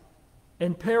night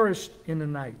and perished in a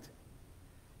night.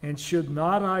 And should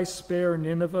not I spare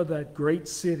Nineveh, that great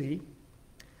city,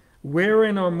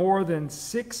 wherein are more than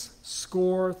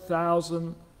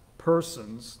 600,000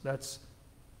 persons, that's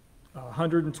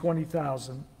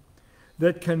 120,000,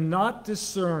 that cannot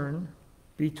discern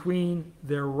between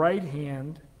their right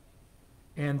hand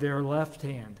and their left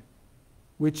hand,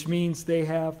 which means they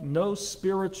have no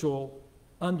spiritual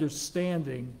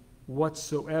understanding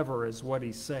whatsoever, is what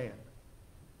he's saying.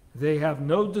 They have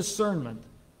no discernment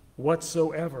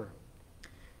whatsoever.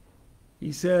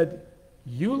 He said,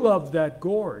 you love that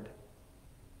gourd.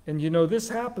 And you know, this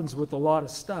happens with a lot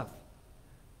of stuff.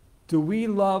 Do we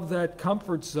love that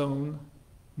comfort zone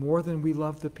more than we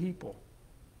love the people?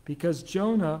 Because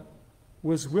Jonah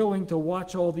was willing to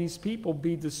watch all these people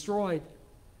be destroyed,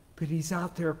 but he's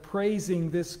out there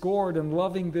praising this gourd and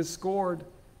loving this gourd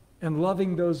and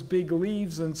loving those big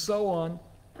leaves and so on,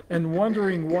 and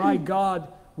wondering why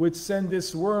God would send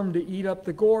this worm to eat up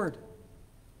the gourd,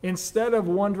 instead of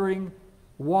wondering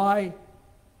why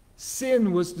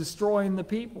sin was destroying the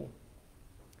people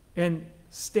and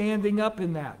standing up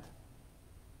in that.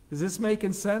 Is this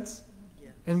making sense?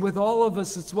 Yes. And with all of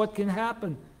us, it's what can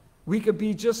happen. We could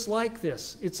be just like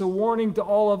this. It's a warning to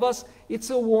all of us.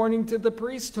 It's a warning to the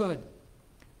priesthood.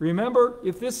 Remember,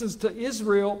 if this is to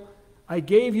Israel, I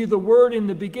gave you the word in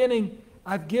the beginning.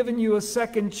 I've given you a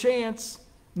second chance.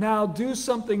 Now do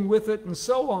something with it, and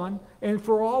so on. And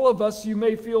for all of us, you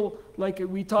may feel like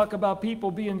we talk about people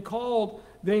being called.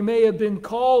 They may have been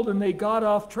called and they got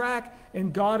off track,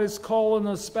 and God is calling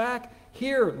us back.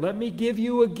 Here, let me give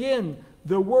you again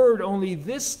the word, only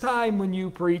this time when you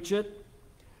preach it,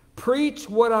 preach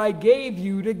what I gave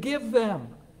you to give them.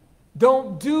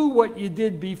 Don't do what you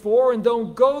did before, and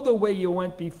don't go the way you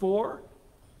went before.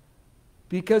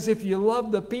 Because if you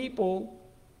love the people,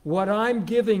 what I'm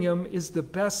giving them is the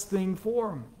best thing for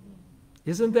them.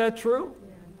 Isn't that true?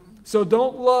 So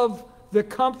don't love the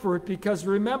comfort, because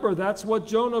remember, that's what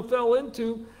Jonah fell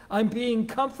into. I'm being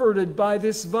comforted by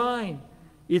this vine.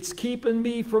 It's keeping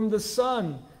me from the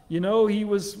sun. You know, he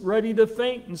was ready to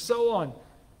faint and so on.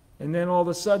 And then all of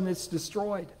a sudden it's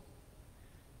destroyed.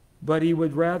 But he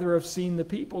would rather have seen the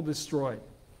people destroyed.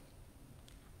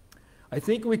 I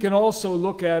think we can also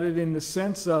look at it in the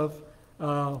sense of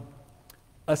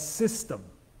a system.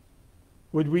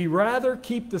 Would we rather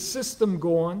keep the system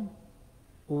going,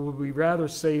 or would we rather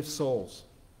save souls?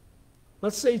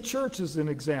 Let's say church is an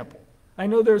example. I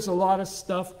know there's a lot of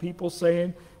stuff, people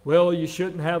saying, well, you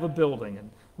shouldn't have a building, and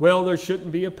well, there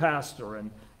shouldn't be a pastor, and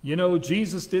you know,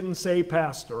 Jesus didn't say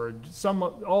pastor, and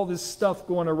all this stuff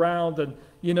going around, and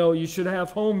you know, you should have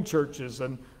home churches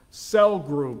and cell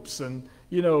groups and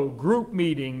you know, group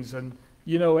meetings, and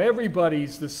you know,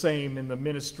 everybody's the same in the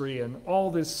ministry and all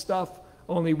this stuff,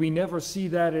 only we never see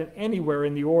that anywhere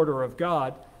in the order of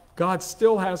God. God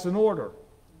still has an order.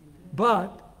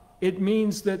 But it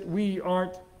means that we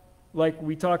aren't, like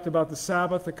we talked about the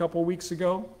Sabbath a couple weeks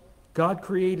ago, God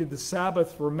created the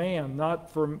Sabbath for man,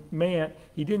 not for man.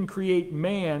 He didn't create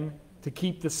man to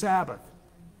keep the Sabbath.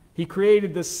 He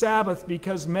created the Sabbath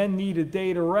because men need a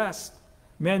day to rest.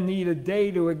 Men need a day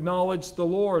to acknowledge the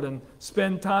Lord and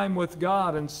spend time with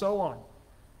God and so on.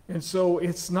 And so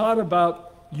it's not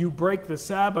about you break the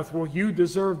Sabbath, well, you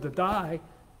deserve to die.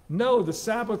 No, the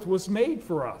Sabbath was made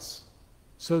for us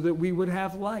so that we would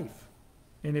have life,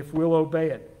 and if we'll obey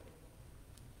it.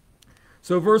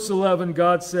 So verse 11,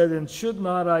 God said, "And should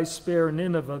not I spare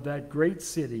Nineveh, that great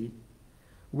city,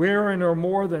 wherein are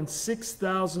more than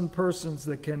 6,000 persons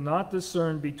that cannot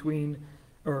discern between,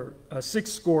 or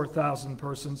 60,000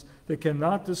 persons that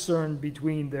cannot discern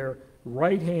between their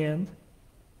right hand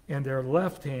and their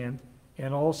left hand,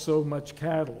 and also much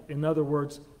cattle." In other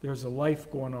words, there's a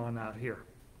life going on out here.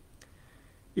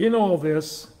 In all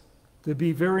this, to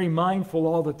be very mindful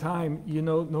all the time,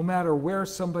 no matter where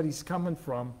somebody's coming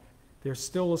from, there's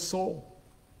still a soul.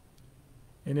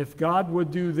 And if God would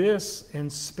do this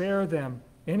and spare them,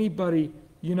 anybody,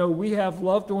 we have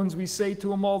loved ones, we say to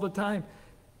them all the time,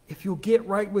 if you'll get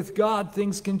right with God,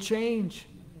 things can change.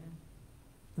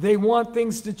 They want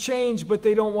things to change, but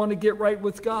they don't want to get right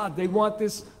with God. They want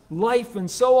this life and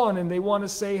so on, and they want to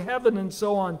say heaven and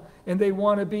so on, and they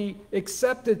want to be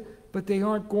accepted, but they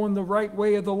aren't going the right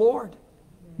way of the Lord.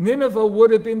 Nineveh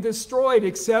would have been destroyed,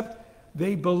 except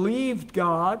they believed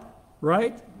God,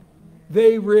 right?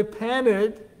 They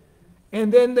repented,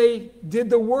 and then they did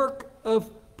the work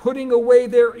of putting away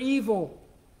their evil.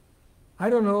 I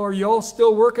don't know, are you all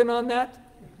still working on that?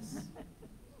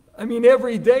 I mean,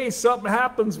 every day something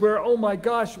happens where, oh my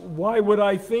gosh, why would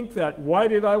I think that? Why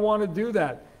did I want to do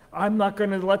that? I'm not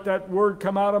going to let that word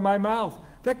come out of my mouth.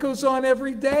 That goes on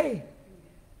every day.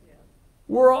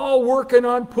 We're all working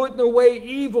on putting away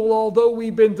evil, although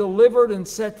we've been delivered and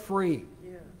set free.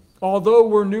 Although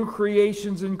we're new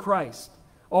creations in Christ.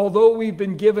 Although we've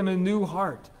been given a new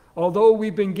heart. Although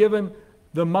we've been given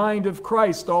the mind of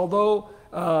Christ. Although,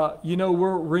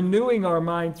 we're renewing our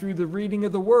mind through the reading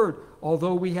of the Word.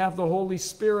 Although we have the Holy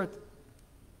Spirit.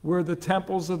 We're the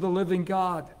temples of the living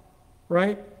God.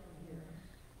 Right?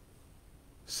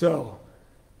 So,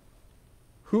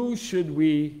 who should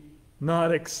we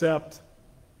not accept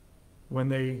when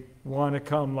they want to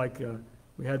come? Like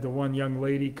we had the one young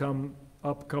lady come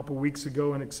up a couple weeks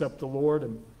ago and accept the Lord,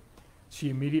 and she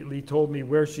immediately told me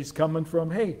where she's coming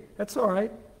from. Hey, that's all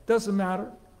right. Doesn't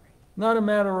matter. Not a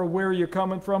matter of where you're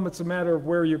coming from. It's a matter of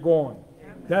where you're going.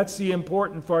 That's the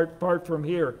important part from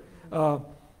here.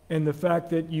 And the fact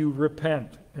that you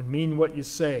repent and mean what you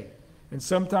say. And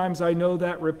sometimes I know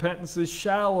that repentance is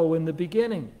shallow in the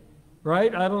beginning,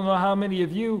 right? I don't know how many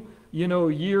of you,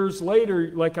 years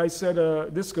later, like I said,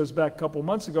 this goes back a couple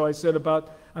months ago, I said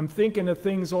about, I'm thinking of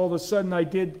things all of a sudden I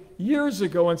did years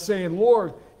ago and saying,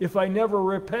 Lord, if I never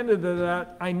repented of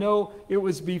that, I know it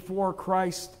was before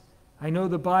Christ. I know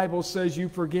the Bible says you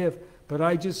forgive, but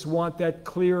I just want that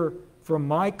clear from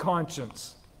my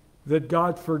conscience, that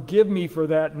God forgive me for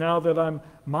that now that I'm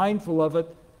mindful of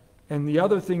it. And the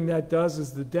other thing that does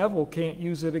is the devil can't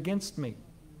use it against me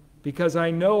because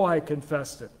I know I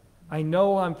confessed it. I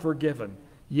know I'm forgiven.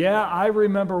 Yeah, I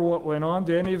remember what went on.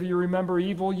 Do any of you remember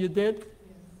evil you did?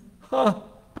 Huh.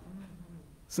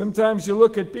 Sometimes you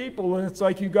look at people and it's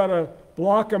like you got to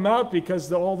block them out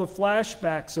because all the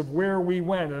flashbacks of where we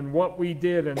went and what we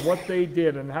did and what they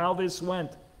did and how this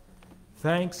went.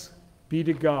 Thanks be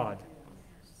to God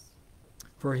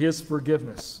for His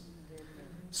forgiveness.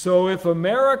 So if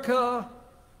America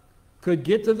could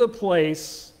get to the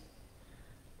place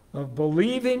of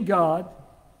believing God,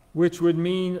 which would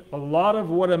mean a lot of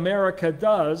what America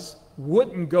does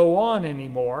wouldn't go on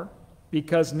anymore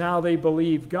because now they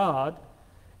believe God,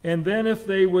 and then if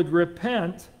they would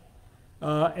repent,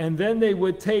 and then they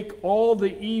would take all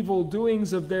the evil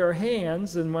doings of their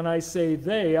hands, and when I say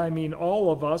they, I mean all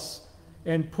of us,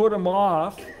 and put them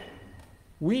off,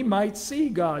 we might see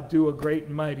God do a great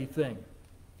and mighty thing.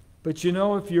 But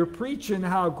if you're preaching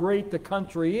how great the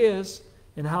country is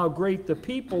and how great the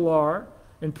people are,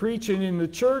 and preaching in the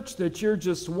church that you're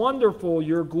just wonderful,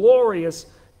 you're glorious,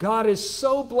 God is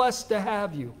so blessed to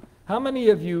have you. How many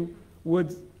of you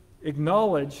would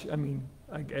acknowledge,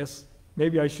 I guess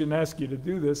maybe I shouldn't ask you to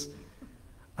do this,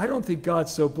 I don't think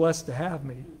God's so blessed to have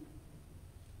me.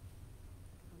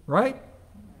 Right?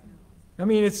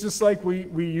 It's just like we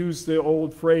use the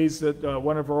old phrase that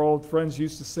one of our old friends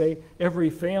used to say,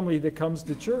 every family that comes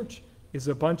to church is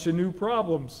a bunch of new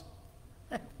problems.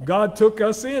 God took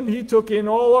us in. He took in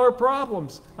all our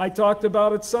problems. I talked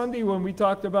about it Sunday when we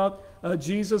talked about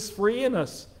Jesus freeing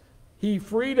us. He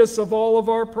freed us of all of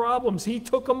our problems. He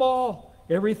took them all.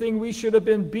 Everything we should have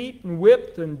been beat and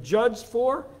whipped and judged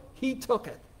for, He took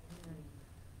it.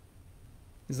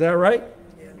 Is that right?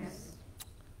 Yes.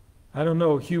 I don't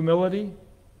know, humility.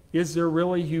 Is there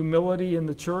really humility in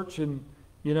the church? And,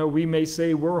 you know, we may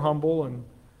say we're humble and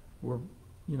we're,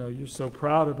 you know, you're so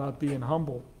proud about being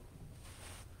humble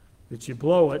that you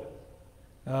blow it.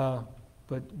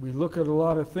 But we look at a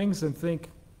lot of things and think,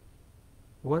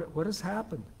 what has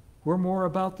happened? We're more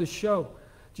about the show.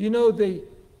 Do you know a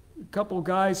couple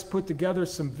guys put together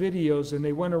some videos and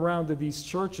they went around to these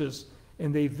churches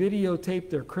and they videotaped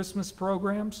their Christmas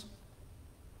programs?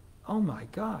 Oh my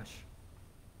gosh.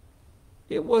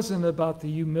 It wasn't about the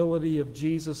humility of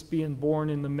Jesus being born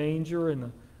in the manger and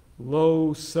the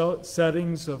low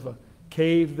settings of a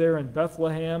cave there in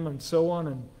Bethlehem and so on,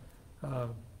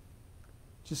 and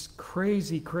just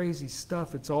crazy, crazy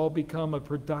stuff. It's all become a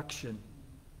production.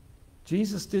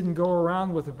 Jesus didn't go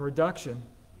around with a production,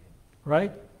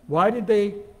 right? Why did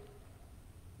they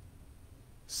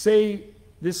say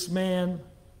this man,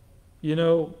 you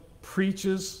know,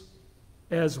 preaches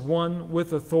as one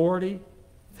with authority?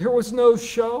 There was no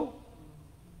show.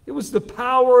 It was the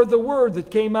power of the word that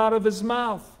came out of his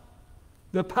mouth,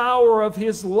 the power of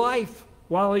his life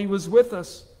while he was with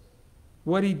us,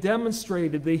 what he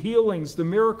demonstrated, the healings, the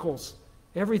miracles,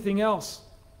 everything else.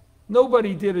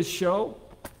 Nobody did a show.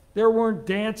 There weren't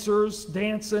dancers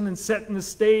dancing and setting the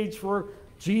stage for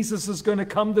Jesus is going to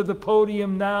come to the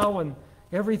podium now and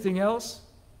everything else.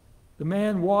 The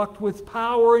man walked with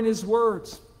power in his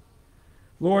words.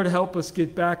 Lord, help us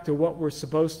get back to what we're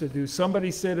supposed to do. Somebody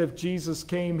said if Jesus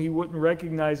came, he wouldn't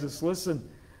recognize us. Listen,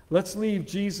 let's leave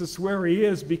Jesus where he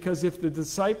is, because if the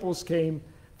disciples came,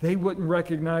 they wouldn't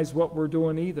recognize what we're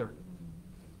doing either.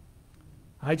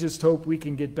 I just hope we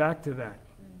can get back to that.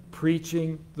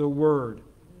 Preaching the word,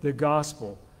 the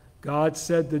gospel. God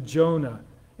said to Jonah,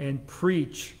 and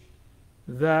preach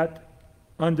that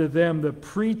unto them the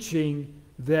preaching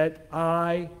that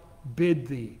I bid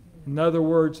thee. In other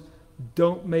words,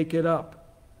 don't make it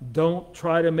up. Don't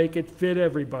try to make it fit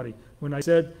everybody. When I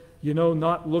said, you know,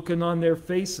 not looking on their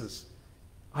faces.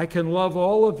 I can love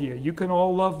all of you. You can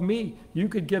all love me. You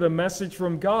could get a message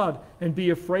from God and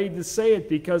be afraid to say it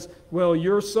because, well,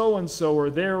 you're so-and-so, or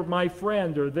they're my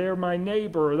friend, or they're my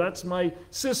neighbor, or that's my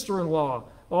sister-in-law,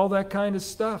 all that kind of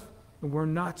stuff. And we're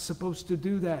not supposed to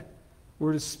do that.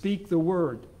 We're to speak the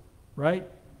word, right?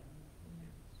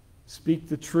 Speak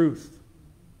the truth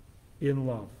in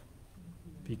love.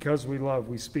 Because we love,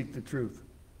 we speak the truth.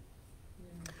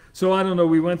 So I don't know,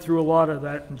 we went through a lot of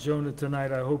that in Jonah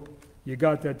tonight. I hope you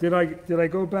got that. Did I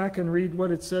go back and read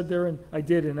what it said there? And I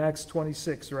did in Acts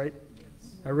 26, right? Yes.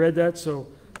 I read that, so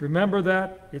remember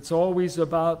that. It's always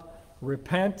about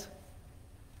repent,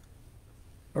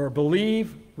 or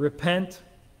believe, repent,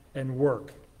 and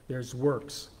work. There's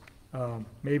works.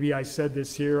 Maybe I said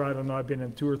this here. I don't know. I've been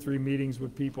in 2 or 3 meetings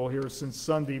with people here since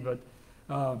Sunday, but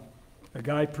a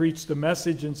guy preached a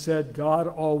message and said God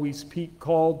always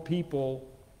called people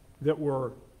that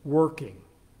were working.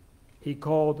 He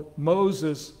called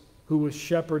Moses, who was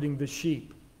shepherding the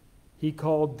sheep. He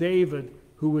called David,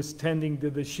 who was tending to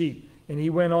the sheep. And he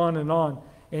went on.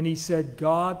 And he said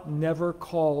God never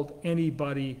called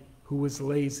anybody who was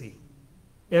lazy.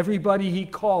 Everybody he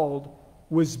called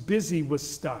was busy with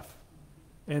stuff.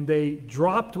 And they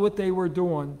dropped what they were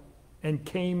doing and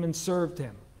came and served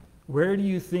him. Where do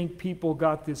you think people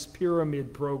got this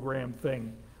pyramid program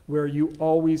thing, where you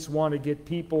always want to get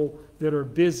people that are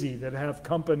busy, that have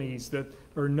companies, that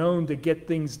are known to get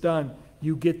things done?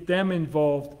 You get them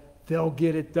involved, they'll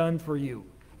get it done for you.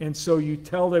 And so you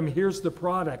tell them, here's the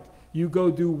product. You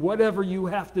go do whatever you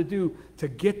have to do to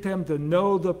get them to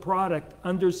know the product,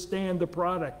 understand the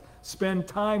product, spend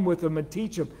time with them and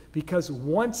teach them. Because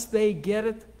once they get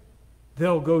it,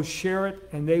 they'll go share it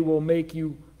and they will make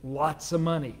you lots of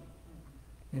money.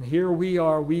 And here we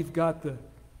are, we've got the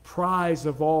prize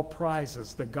of all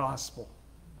prizes, the gospel,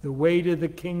 the way to the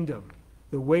kingdom,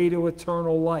 the way to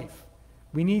eternal life.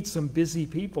 We need some busy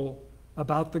people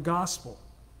about the gospel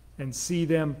and see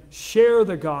them share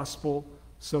the gospel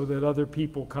so that other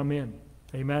people come in.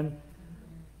 Amen?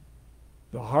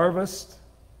 The harvest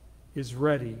is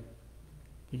ready,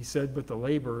 he said, but the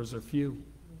laborers are few.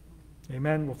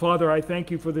 Amen. Well, Father, I thank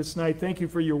you for this night. Thank you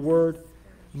for your word.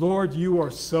 Lord, you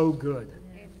are so good.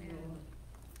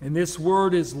 And this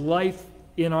word is life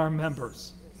in our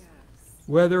members.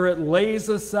 Whether it lays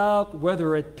us out,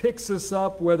 whether it picks us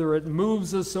up, whether it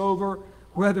moves us over,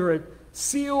 whether it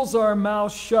seals our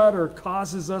mouth shut or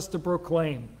causes us to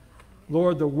proclaim.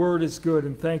 Lord, the word is good,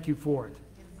 and thank you for it.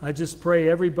 I just pray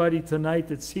everybody tonight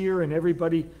that's here and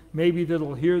everybody maybe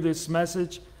that'll hear this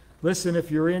message, listen, if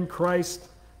you're in Christ,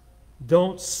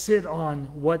 don't sit on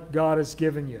what God has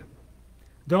given you.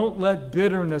 Don't let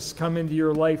bitterness come into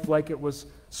your life like it was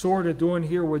sort of doing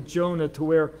here with Jonah, to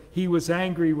where he was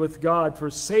angry with God for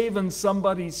saving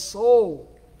somebody's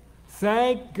soul.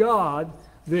 Thank God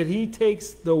that he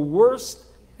takes the worst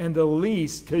and the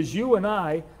least, because you and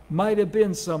I might have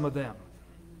been some of them,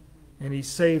 and he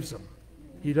saves them.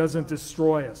 He doesn't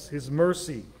destroy us. His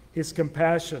mercy, his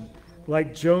compassion,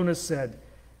 like Jonah said,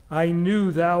 I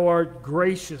knew thou art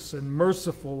gracious and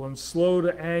merciful and slow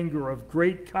to anger, of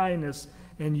great kindness,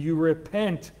 and you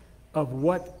repent of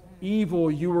what evil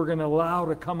you were going to allow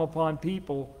to come upon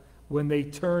people when they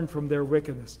turn from their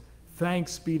wickedness.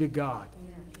 Thanks be to God.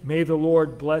 May the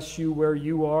Lord bless you where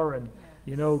you are, and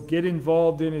get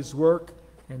involved in his work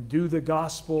and do the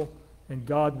gospel, and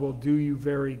God will do you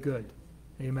very good.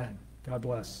 Amen. God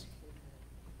bless.